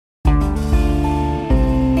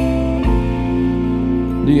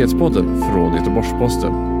Nyhetspodden från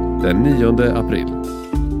Göteborgs-Posten den 9 april.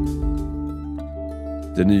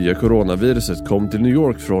 Det nya coronaviruset kom till New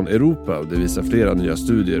York från Europa och det visar flera nya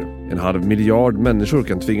studier. 1,5 miljard människor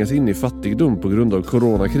kan tvingas in i fattigdom på grund av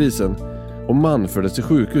coronakrisen och man fördes till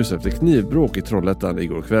sjukhus efter knivbråk i Trollhättan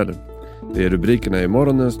igår kväll. Det är rubrikerna i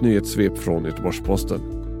morgonens nyhetssvep från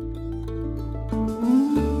Göteborgs-Posten.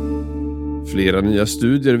 Flera nya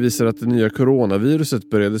studier visar att det nya coronaviruset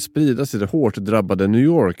började spridas i det hårt drabbade New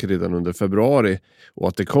York redan under februari och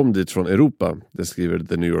att det kom dit från Europa, det skriver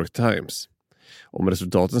The New York Times. Om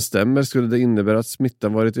resultaten stämmer skulle det innebära att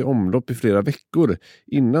smittan varit i omlopp i flera veckor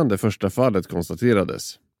innan det första fallet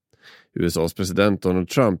konstaterades. USAs president Donald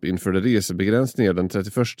Trump införde resebegränsningar den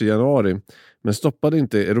 31 januari men stoppade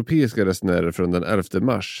inte europeiska resenärer från den 11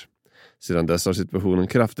 mars. Sedan dess har situationen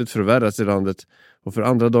kraftigt förvärrats i landet och för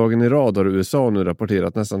andra dagen i rad har USA nu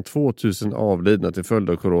rapporterat nästan 2000 avlidna till följd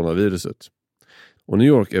av coronaviruset. Och New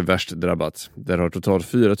York är värst drabbat. Där har totalt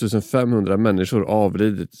 4500 människor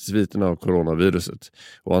avlidit i sviterna av coronaviruset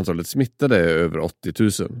och antalet smittade är över 80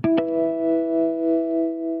 000.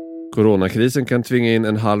 Coronakrisen kan tvinga in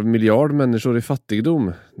 1,5 miljard människor i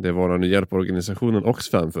fattigdom. Det varnar nu hjälporganisationen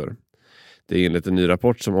Oxfam för. Det är enligt en ny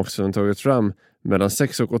rapport som Oxfam tagit fram mellan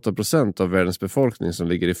 6 och 8% av världens befolkning som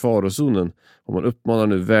ligger i farozonen och man uppmanar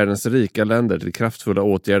nu världens rika länder till kraftfulla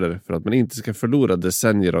åtgärder för att man inte ska förlora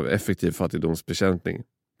decennier av effektiv fattigdomsbekämpning.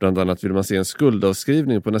 Bland annat vill man se en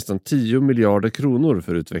skuldavskrivning på nästan 10 miljarder kronor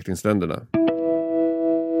för utvecklingsländerna.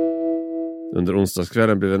 Under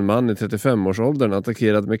onsdagskvällen blev en man i 35-årsåldern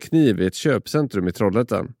attackerad med kniv i ett köpcentrum i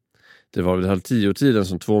Trollhättan. Det var vid 9:30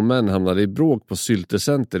 som 2 män hamnade i bråk på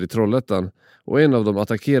Syltecenter i Trollhättan och en av dem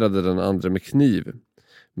attackerade den andra med kniv.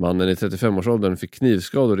 Mannen i 35-årsåldern fick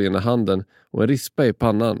knivskador i ena handen och en rispa i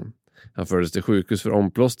pannan. Han fördes till sjukhus för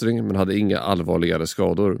omplåstring men hade inga allvarligare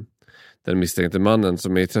skador. Den misstänkte mannen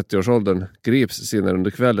som är i 30-årsåldern greps senare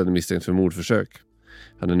under kvällen misstänkt för mordförsök.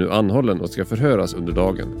 Han är nu anhållen och ska förhöras under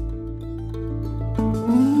dagen.